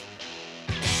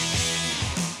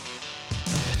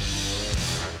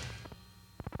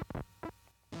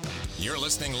You're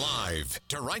listening live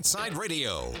to Right Side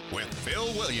Radio with Phil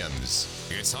Williams.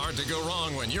 It's hard to go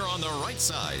wrong when you're on the right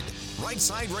side. Right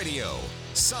Side Radio.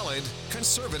 Solid,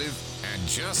 conservative, and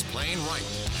just plain right.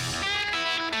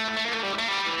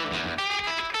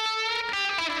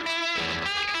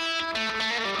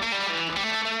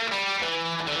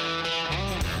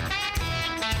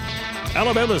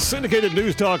 Alabama's syndicated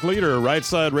news talk leader, Right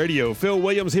Side Radio. Phil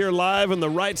Williams here live in the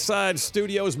Right Side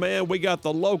studios, man. We got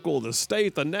the local, the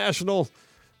state, the national,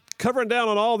 covering down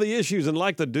on all the issues. And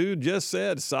like the dude just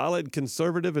said, solid,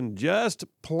 conservative, and just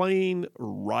plain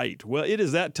right. Well, it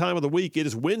is that time of the week. It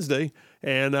is Wednesday,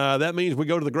 and that means we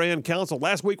go to the Grand Council.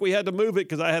 Last week we had to move it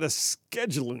because I had a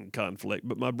scheduling conflict,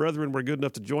 but my brethren were good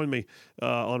enough to join me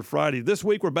on Friday. This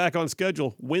week we're back on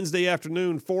schedule. Wednesday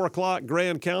afternoon, 4 o'clock,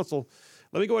 Grand Council.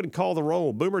 Let me go ahead and call the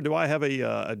roll. Boomer, do I have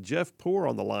a Jeff Poor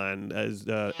on the line as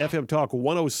FM Talk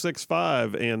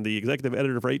 106.5 and the executive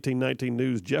editor for 1819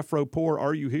 News? Jeffro Poor,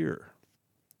 are you here?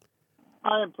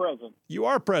 I am present. You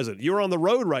are present. You're on the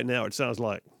road right now, it sounds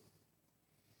like.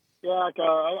 Yeah,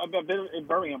 I've been in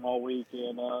Birmingham all week,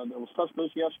 and it was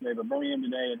Tuscaloosa yesterday, but Birmingham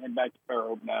today, and head back to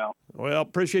Fairhope now. Well,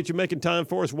 appreciate you making time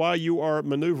for us while you are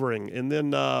maneuvering. And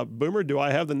then, Boomer, do I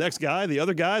have the next guy, the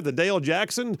other guy, the Dale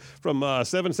Jackson from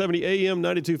 770 AM,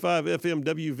 92.5 FM,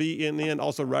 WVNN,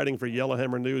 also writing for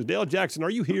Yellowhammer News. Dale Jackson, are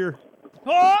you here?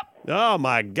 Oh,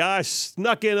 my gosh,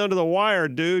 snuck in under the wire,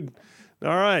 dude. All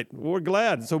right, we're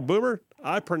glad. So, Boomer,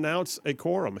 I pronounce a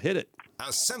quorum. Hit it.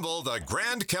 Assemble the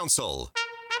Grand Council.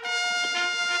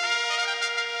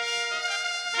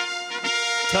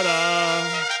 Ta-da!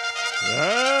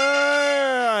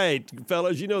 All right,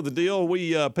 fellas, you know the deal.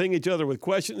 We ping each other with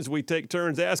questions. We take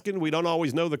turns asking. We don't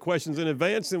always know the questions in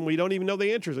advance, and we don't even know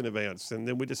the answers in advance. And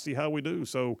then we just see how we do.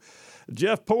 So,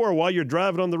 Jeff Poor, while you're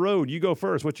driving on the road, you go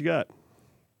first. What you got?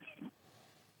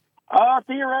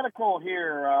 Theoretical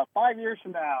here. 5 years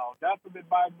from now, God forbid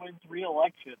Biden wins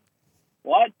re-election.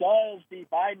 What does the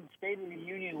Biden State of the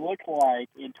Union look like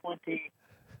in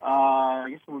I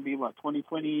guess it would be,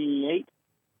 2028?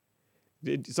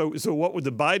 So what would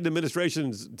the Biden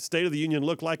administration's State of the Union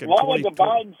look like in what would the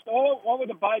Biden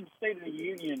State of the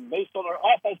Union, based on our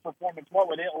offense performance, what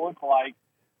would it look like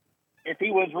if he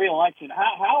was re-elected?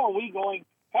 How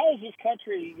is this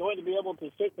country going to be able to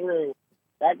sit through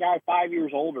that guy 5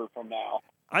 years older from now?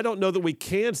 I don't know that we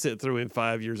can sit through him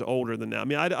 5 years older than now. I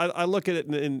mean, I look at it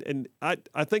and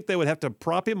I think they would have to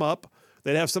prop him up.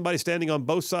 They'd have somebody standing on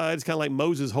both sides, kind of like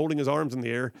Moses holding his arms in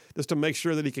the air, just to make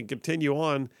sure that he can continue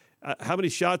on. How many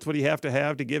shots would he have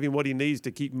to give him what he needs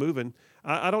to keep moving?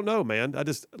 I don't know, man.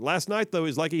 Last night, though,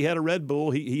 it's like he had a Red Bull.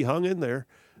 He hung in there.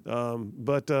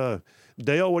 But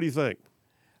Dale, what do you think?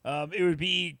 It would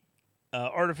be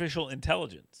artificial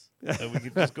intelligence. So we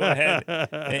could just go ahead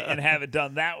and have it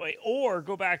done that way, or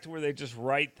go back to where they just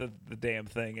write the damn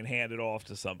thing and hand it off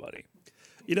to somebody.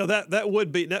 You know, that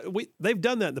would be they've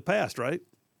done that in the past, right?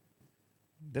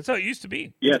 That's how it used to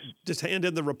be. Yes. Just hand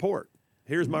in the report.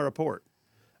 Here's my report.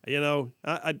 You know,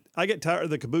 I get tired of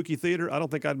the kabuki theater. I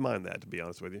don't think I'd mind that, to be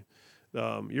honest with you.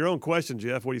 Your own question,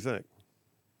 Jeff. What do you think?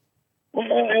 Well,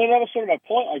 and that was sort of my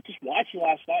point. Like, just watching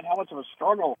last night, how much of a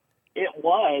struggle it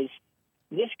was.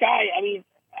 This guy, I mean,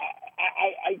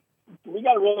 we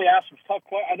got to really ask some tough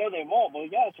questions. I know they won't, but we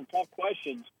got some tough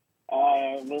questions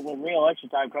when re-election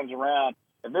time comes around.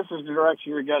 If this is the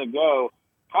direction you're going to go,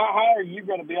 how are you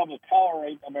going to be able to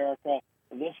tolerate America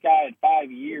for this guy in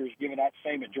 5 years given that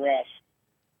same address?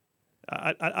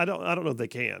 I don't know if they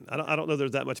can. I don't know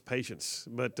there's that much patience.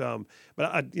 But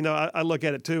I look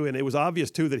at it too, and it was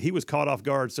obvious too that he was caught off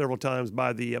guard several times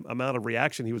by the amount of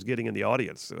reaction he was getting in the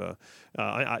audience.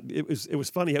 It was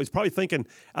funny. I was probably thinking,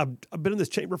 I've been in this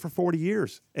chamber for 40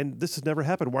 years, and this has never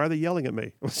happened. Why are they yelling at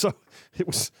me? So it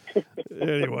was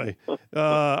anyway.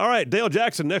 All right, Dale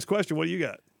Jackson. Next question. What do you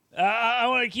got? I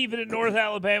want to keep it in North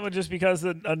Alabama just because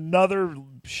another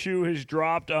shoe has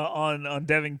dropped on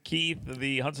Devin Keith,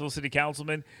 the Huntsville City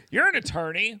Councilman. You're an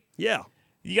attorney. Yeah.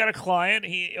 You got a client.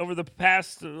 Over the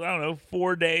past,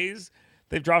 4 days,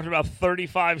 they've dropped about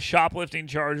 35 shoplifting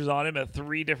charges on him at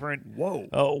 3 different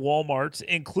Walmarts,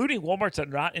 including Walmarts that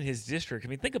are not in his district. I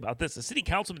mean, think about this. A city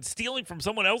councilman stealing from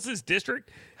someone else's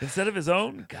district instead of his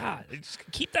own? God,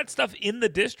 just keep that stuff in the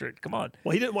district. Come on.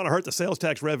 Well, he didn't want to hurt the sales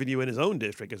tax revenue in his own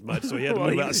district as much, so he had to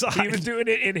move outside. He was doing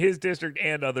it in his district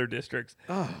and other districts.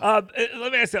 Let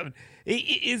me ask something.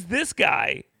 Is this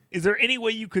guy... Is there any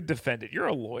way you could defend it? You're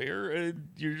a lawyer.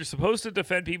 You're supposed to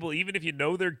defend people even if you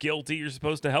know they're guilty. You're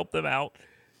supposed to help them out.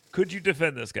 Could you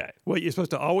defend this guy? Well, you're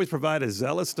supposed to always provide a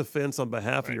zealous defense on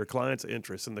behalf of your client's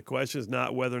interests, and the question is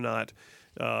not whether or not,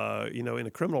 in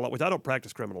a criminal law, which I don't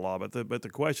practice criminal law, but the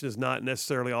question is not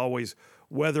necessarily always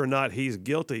whether or not he's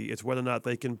guilty. It's whether or not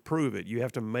they can prove it. You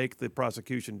have to make the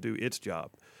prosecution do its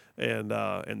job, and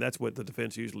that's what the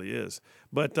defense usually is.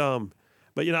 But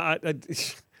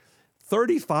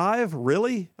 35,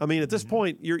 really? I mean, at this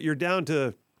point, you're down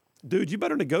to, dude, you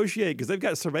better negotiate because they've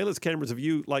got surveillance cameras of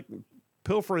you like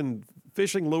pilfering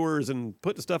fishing lures and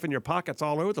putting stuff in your pockets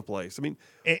all over the place. I mean,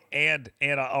 and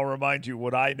I'll remind you,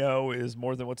 what I know is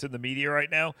more than what's in the media right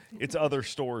now. It's other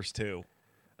stores too,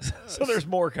 so there's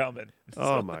more coming.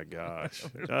 Oh my gosh,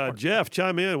 Jeff,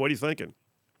 chime in. What are you thinking?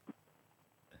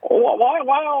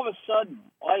 Why all of a sudden?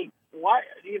 Like, why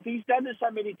if he's done this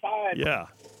that many times? Yeah.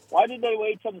 Why did they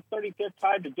wait till the 35th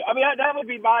time to do? I mean, that would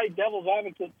be my devil's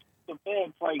advocate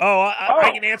defense. Like,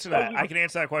 I can answer that. I can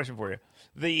answer that question for you.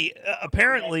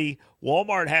 Apparently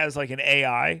Walmart has like an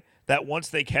AI that once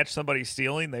they catch somebody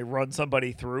stealing, they run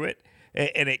somebody through it,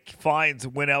 and it finds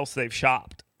when else they've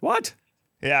shopped. What?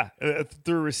 Yeah,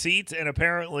 through receipts and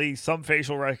apparently some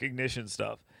facial recognition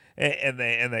stuff, and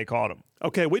they caught him.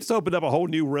 Okay, we just opened up a whole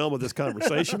new realm of this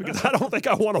conversation because I don't think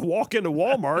I want to walk into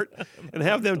Walmart and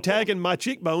have them tagging my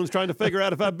cheekbones trying to figure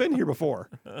out if I've been here before.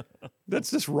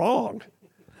 That's just wrong.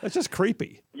 That's just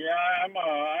creepy. Yeah, but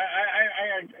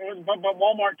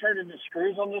Walmart turned into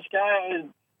screws on this guy.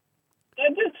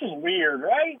 This is weird,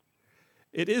 right?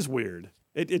 It is weird.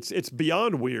 It's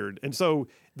beyond weird. And so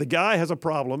the guy has a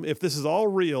problem. If this is all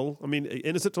real, I mean,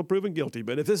 innocent till proven guilty,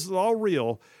 but if this is all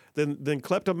real, then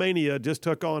kleptomania just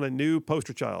took on a new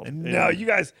poster child. No, you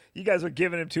guys are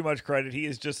giving him too much credit. He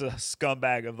is just a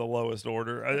scumbag of the lowest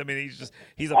order. I mean,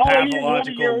 he's a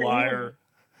pathological liar.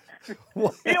 He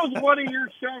was one of your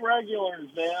show regulars,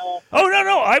 man. Oh,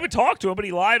 no. I would talk to him, but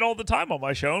he lied all the time on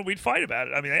my show, and we'd fight about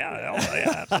it. I mean,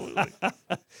 yeah, absolutely.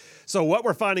 So what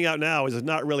we're finding out now is it's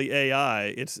not really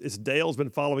AI. It's Dale's been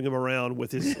following him around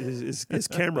with his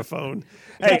camera phone.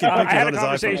 Hey, I had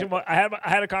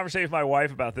a conversation with my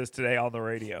wife about this today on the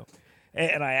radio.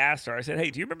 And I asked her, I said,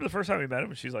 hey, do you remember the first time we met him?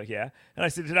 And she's like, yeah. And I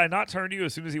said, did I not turn to you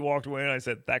as soon as he walked away? And I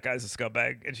said, that guy's a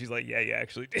scumbag. And she's like, yeah, you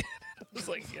actually did. I was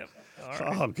like, yep. All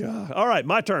right. Oh, God. All right,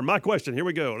 my turn. My question. Here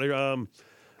we go.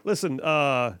 Listen,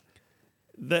 the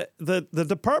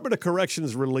Department of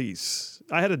Corrections release.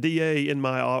 I had a DA in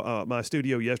my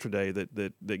studio yesterday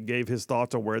that gave his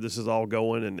thoughts on where this is all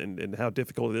going and how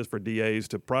difficult it is for DAs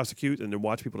to prosecute and to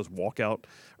watch people just walk out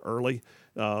early.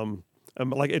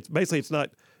 It's not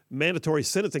mandatory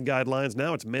sentencing guidelines.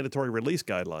 Now it's mandatory release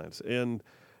guidelines.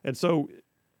 And so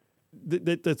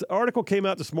the article came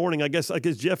out this morning. I guess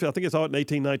Jeff, I think it's out in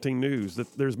 1819 News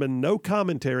that there's been no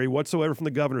commentary whatsoever from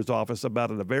the governor's office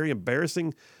about a very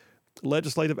embarrassing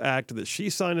legislative act that she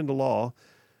signed into law.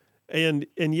 And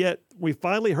yet we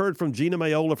finally heard from Gina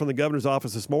Mayola from the governor's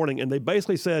office this morning, and they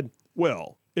basically said,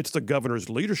 well, it's the governor's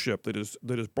leadership that has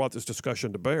brought this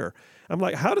discussion to bear. I'm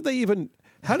like, how did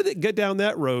it get down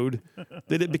that road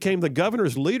that it became the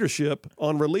governor's leadership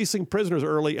on releasing prisoners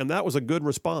early, and that was a good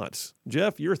response?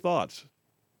 Jeff, your thoughts?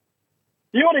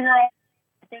 You want to hear what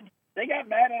happened? They got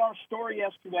mad at our story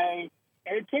yesterday,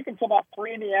 and it took until about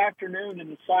 3 in the afternoon to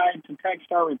decide to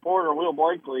text our reporter, Will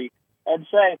Blakely, and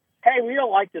say, hey, we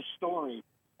don't like this story.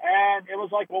 And it was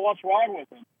like, well, what's wrong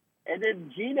with it? And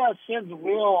then Gina sends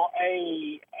Will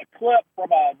a clip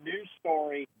from a news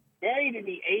story buried in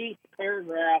the 8th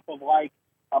paragraph of like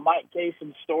a Mike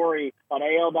Cason story on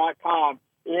AL.com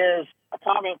is a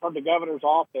comment from the governor's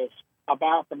office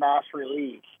about the mass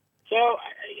release. So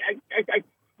I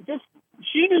just,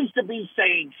 she needs to be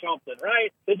saying something,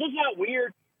 right? Is this not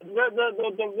weird?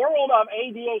 The world of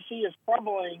ADOC is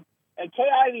crumbling, and Kay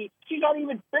Ivey, she's not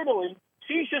even fiddling.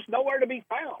 She's just nowhere to be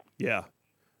found. Yeah.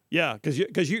 Yeah, because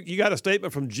you got a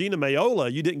statement from Gina Mayola.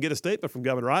 You didn't get a statement from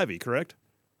Governor Ivey, correct?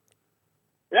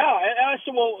 Yeah, and I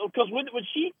said, well, because when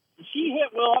she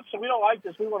hit Will up, so we don't like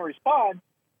this, we want to respond.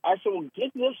 I said, well,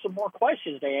 give us some more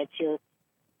questions to answer.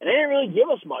 And they didn't really give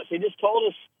us much. They just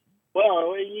told us,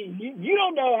 well, you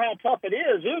don't know how tough it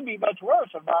is. It would be much worse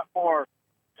if not for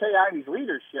Kay Ivey's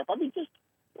leadership. I mean, just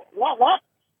what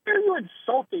are you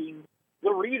insulting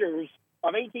the readers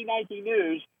of 1819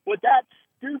 News with that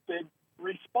stupid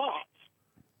response?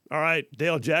 All right,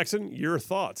 Dale Jackson, your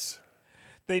thoughts.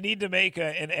 They need to make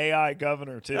an AI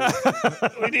governor too.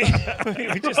 we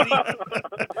just need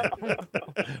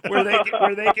where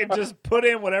they can just put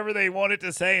in whatever they want it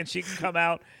to say, and she can come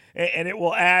out and it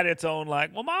will add its own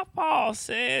like, well, my pa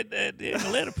said that if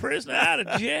you let a prisoner out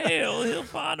of jail, he'll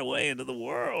find a way into the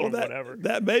world, or whatever.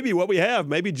 That may be what we have.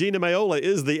 Maybe Gina Mayola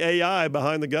is the AI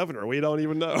behind the governor. We don't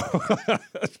even know.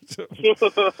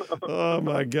 Oh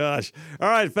my gosh! All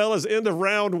right, fellas, end of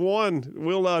round one.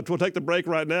 We'll take the break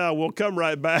right now. We'll come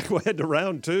right back. We'll head to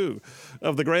round two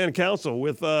of the Grand Council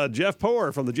with Jeff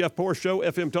Poor from the Jeff Poor Show,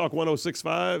 FM Talk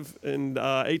 106.5 and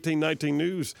 1819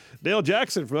 News. Dale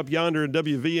Jackson from up yonder at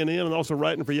WVNN and also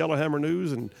writing for Yellowhammer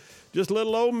News, and just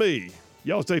little old me.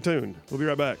 Y'all stay tuned. We'll be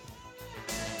right back.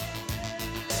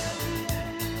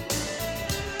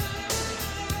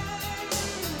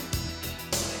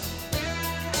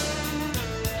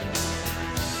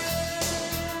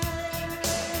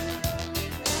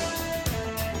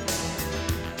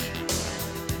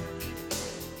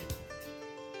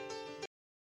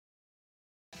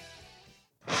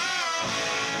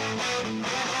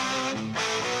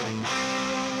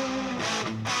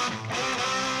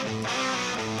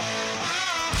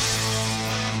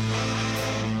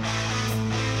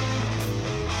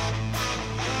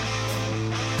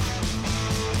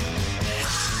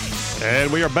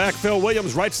 And we are back. Phil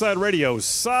Williams, Right Side Radio.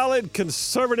 Solid,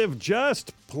 conservative,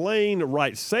 just plain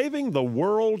right. Saving the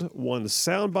world one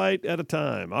soundbite at a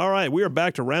time. All right, we are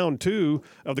back to round two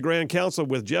of the Grand Council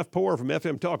with Jeff Poor from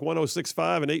FM Talk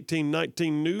 106.5 and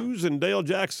 1819 News, and Dale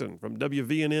Jackson from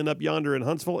WVNN up yonder in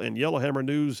Huntsville and Yellowhammer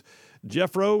News.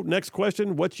 Jeff Rowe, next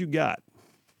question, what you got?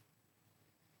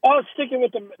 Oh, sticking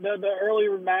with the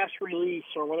earlier mass release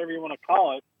or whatever you want to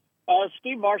call it.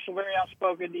 Steve Marshall, very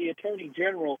outspoken, the Attorney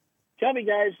General. Tell me,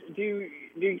 guys, do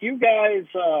you guys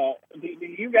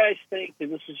think that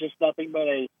this is just nothing but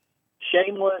a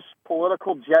shameless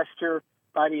political gesture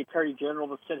by the Attorney General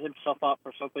to set himself up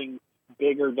for something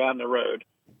bigger down the road?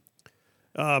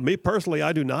 Me personally,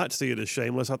 I do not see it as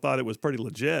shameless. I thought it was pretty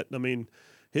legit. I mean,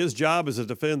 his job is to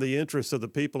defend the interests of the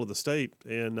people of the state.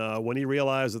 And when he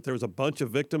realized that there was a bunch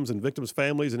of victims and victims'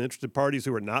 families and interested parties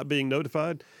who are not being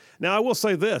notified. Now, I will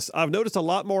say this. I've noticed a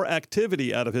lot more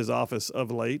activity out of his office of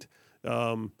late.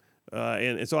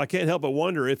 And so I can't help but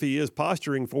wonder if he is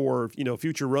posturing for,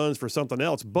 future runs for something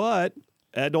else. But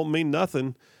that don't mean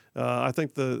nothing. I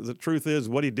think the truth is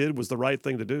what he did was the right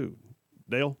thing to do.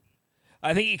 Dale?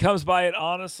 I think he comes by it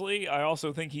honestly. I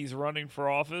also think he's running for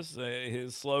office.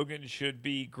 His slogan should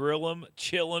be grill him,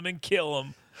 chill him, and kill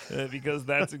him, because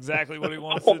that's exactly what he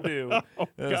wants to do.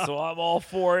 So I'm all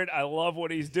for it. I love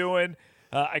what he's doing.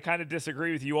 I kind of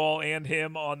disagree with you all and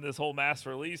him on this whole mass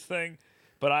release thing.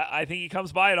 But I think he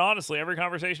comes by it honestly. Every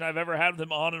conversation I've ever had with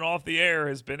him on and off the air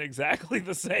has been exactly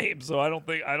the same. So I don't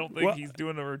think he's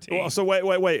doing a routine. Well, so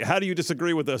wait. How do you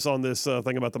disagree with us on this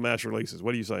thing about the mass releases?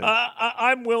 What are you saying?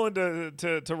 I'm willing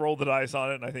to roll the dice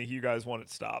on it, and I think you guys want it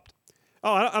stopped.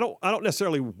 Oh, I don't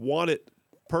necessarily want it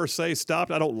per se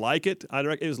stopped. I don't like it.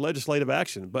 It was legislative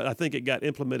action, but I think it got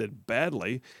implemented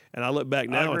badly. And I look back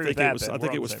now and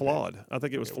think it was flawed. I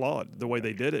think it was flawed the way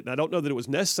they did it. And I don't know that it was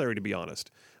necessary, to be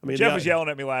honest. I mean, Jeff was yelling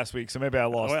at me last week, so maybe I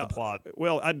lost the plot.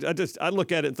 Well, I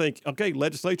look at it and think, okay,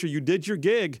 legislature, you did your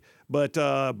gig, but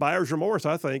buyer's remorse,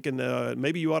 I think, and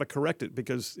maybe you ought to correct it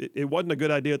because it wasn't a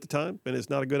good idea at the time, and it's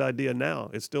not a good idea now.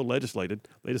 It's still legislated.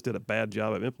 They just did a bad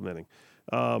job of implementing.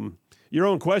 Your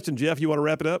own question, Jeff. You want to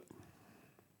wrap it up?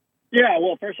 Yeah,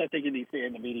 well, first I think it needs to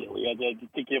end immediately. I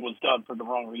think it was done for the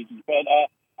wrong reasons. But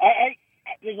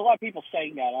there's a lot of people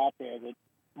saying that out there, that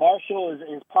Marshall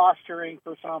is posturing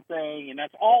for something, and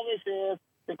that's all this is,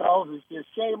 because it's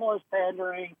just shameless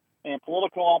pandering and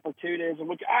political opportunism,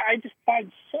 which I just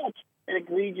find such an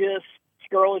egregious,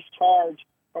 scurrilous charge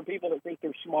from people that think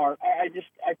they're smart. I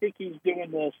think he's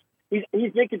doing this.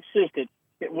 He's been consistent.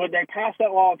 When they passed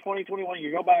that law in 2021,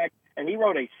 you go back, and he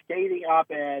wrote a scathing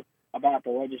op-ed about the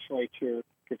legislature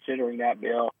considering that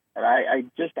bill. And I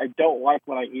don't like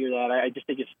when I hear that. I just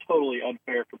think it's totally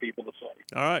unfair for people to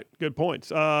say. All right, good points.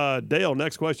 Dale,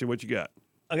 next question. What you got?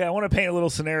 Okay, I want to paint a little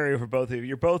scenario for both of you.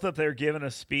 You're both up there giving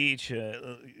a speech.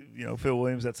 Phil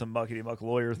Williams at some muckety-muck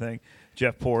lawyer thing,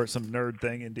 Jeff Poor at some nerd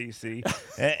thing in D.C.,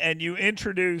 and you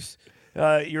introduce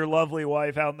your lovely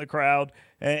wife out in the crowd,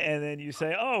 and then you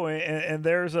say, oh, and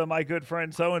there's my good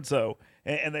friend so-and-so.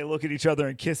 And they look at each other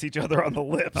and kiss each other on the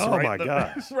lips. Oh, my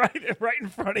gosh. Right in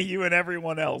front of you and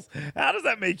everyone else. How does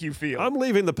that make you feel? I'm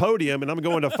leaving the podium, and I'm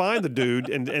going to find the dude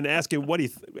and ask him what he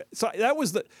so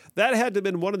that had to have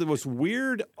been one of the most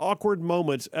weird, awkward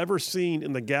moments ever seen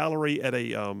in the gallery at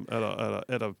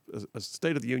a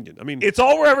State of the Union. I mean, it's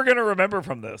all we're ever going to remember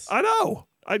from this. I know.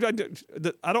 I don't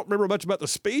remember much about the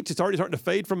speech. It's already starting to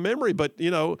fade from memory. But,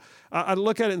 I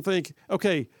look at it and think,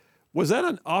 okay, was that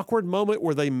an awkward moment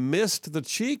where they missed the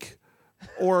cheek?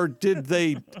 or did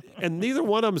they? And neither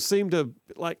one of them seemed to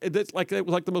like it was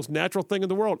like the most natural thing in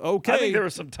the world. Okay, I think there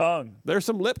was some tongue. There's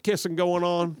some lip kissing going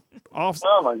on. Oh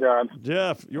my God,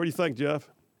 Jeff, what do you think, Jeff?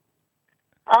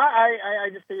 I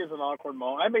just think it's an awkward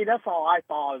moment. I mean, that's all I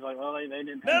thought. I was like, well, they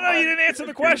didn't. No, you didn't answer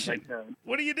the question.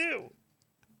 What do you do?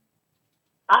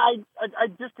 I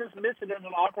just dismiss it as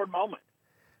an awkward moment.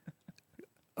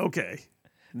 Okay,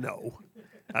 no,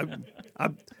 I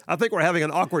think we're having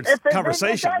an awkward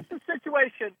conversation. If that's the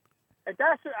situation, if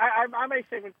that's I may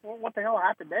say, well, what the hell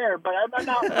happened there? But I'm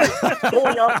not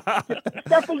going up,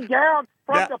 stepping down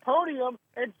from the podium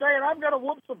and saying I'm going to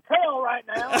whoop some tail right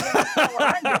now. That's not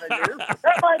what I'm going to do.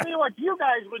 That might be what you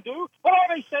guys would do, but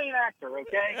I'm a sane actor,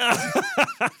 okay?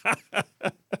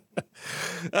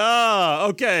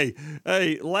 Okay.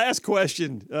 Hey, last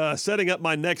question, setting up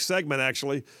my next segment,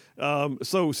 actually.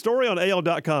 So story on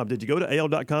AL.com. Did you go to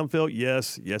AL.com, Phil?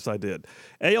 Yes, I did.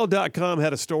 AL.com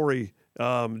had a story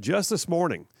just this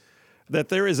morning that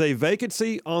there is a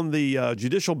vacancy on the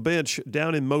judicial bench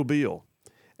down in Mobile,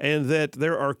 and that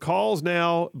there are calls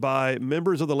now by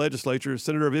members of the legislature,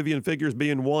 Senator Vivian Figures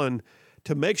being one,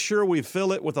 to make sure we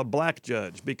fill it with a black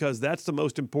judge, because that's the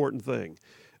most important thing.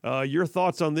 Your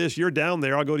thoughts on this? You're down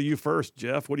there. I'll go to you first,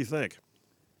 Jeff. What do you think?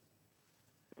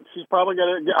 Ivy's probably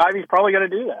going to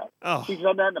do that. Oh. She's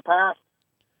done that in the past.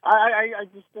 I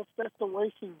just that's the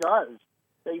way she does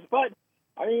things. But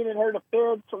I mean, in her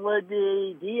defense, would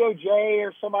the DOJ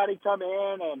or somebody come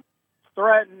in and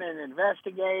threaten and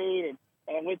investigate,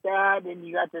 and with that, then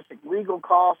you got this legal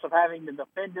cost of having to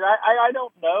defend it. I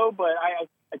don't know, but I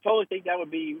totally think that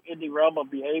would be in the realm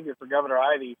of behavior for Governor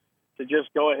Ivey to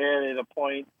just go ahead and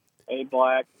appoint a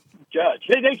black judge.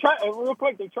 They tried real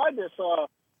quick. They tried this. The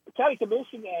county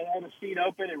commission had a seat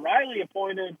open, and Riley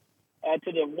appointed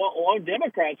to the one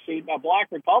Democrat seat a black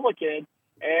Republican,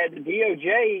 and the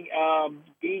DOJ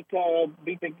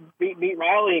beat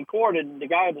Riley in court, and the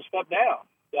guy had to step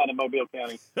down in Mobile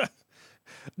County.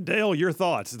 Dale, your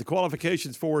thoughts? The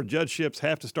qualifications for judgeships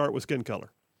have to start with skin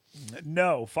color.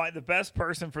 No, find the best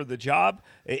person for the job.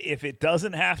 If it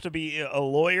doesn't have to be a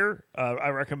lawyer, I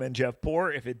recommend Jeff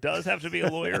Poore. If it does have to be a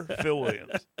lawyer, Phil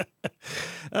Williams.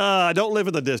 I don't live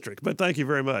in the district, but thank you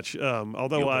very much.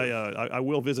 Although I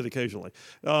will visit occasionally.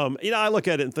 I look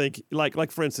at it and think,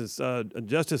 like for instance,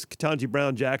 Justice Ketanji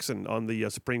Brown Jackson on the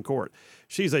Supreme Court.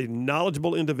 She's a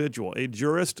knowledgeable individual, a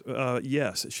jurist.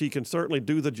 Yes, she can certainly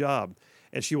do the job.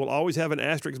 And she will always have an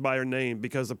asterisk by her name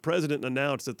because the president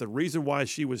announced that the reason why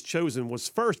she was chosen was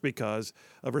first because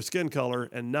of her skin color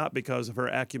and not because of her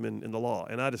acumen in the law.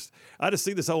 And I just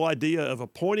see this whole idea of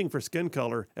appointing for skin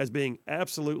color as being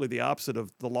absolutely the opposite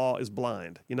of the law is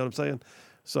blind. You know what I'm saying?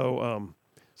 So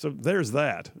there's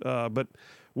that. But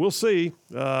we'll see.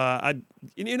 You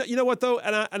know what though,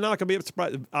 and I'm not gonna be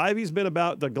surprised. Ivy's been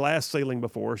about the glass ceiling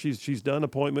before. She's done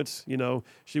appointments. You know,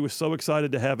 she was so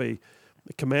excited to have the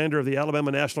commander of the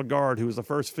Alabama National Guard, who was the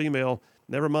first female,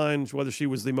 never mind whether she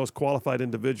was the most qualified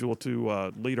individual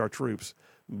to lead our troops.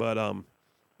 But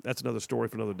that's another story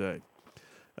for another day.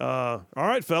 All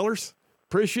right, fellers.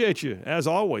 Appreciate you, as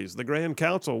always. The Grand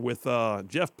Council with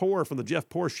Jeff Poore from the Jeff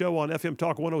Poore Show on FM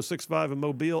Talk 106.5 in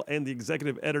Mobile and the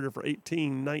executive editor for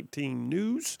 1819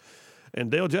 News. And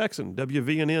Dale Jackson,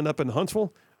 WVNN up in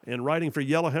Huntsville and writing for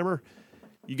Yellowhammer.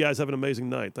 You guys have an amazing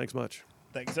night. Thanks much.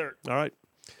 Thanks, sir. All right.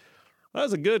 That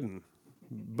was a good one.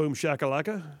 Boom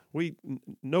shakalaka.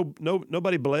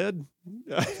 Nobody bled.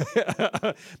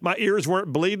 My ears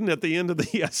weren't bleeding at the end of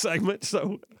the segment,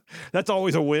 so that's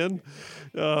always a win.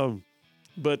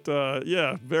 But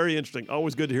very interesting.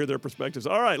 Always good to hear their perspectives.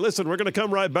 All right, listen, we're going to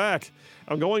come right back.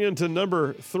 I'm going into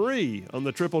number 3 on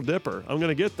the Triple Dipper. I'm going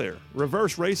to get there.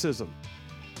 Reverse racism.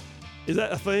 Is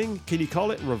that a thing? Can you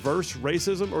call it reverse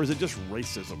racism, or is it just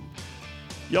racism?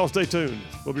 Y'all stay tuned.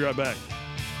 We'll be right back.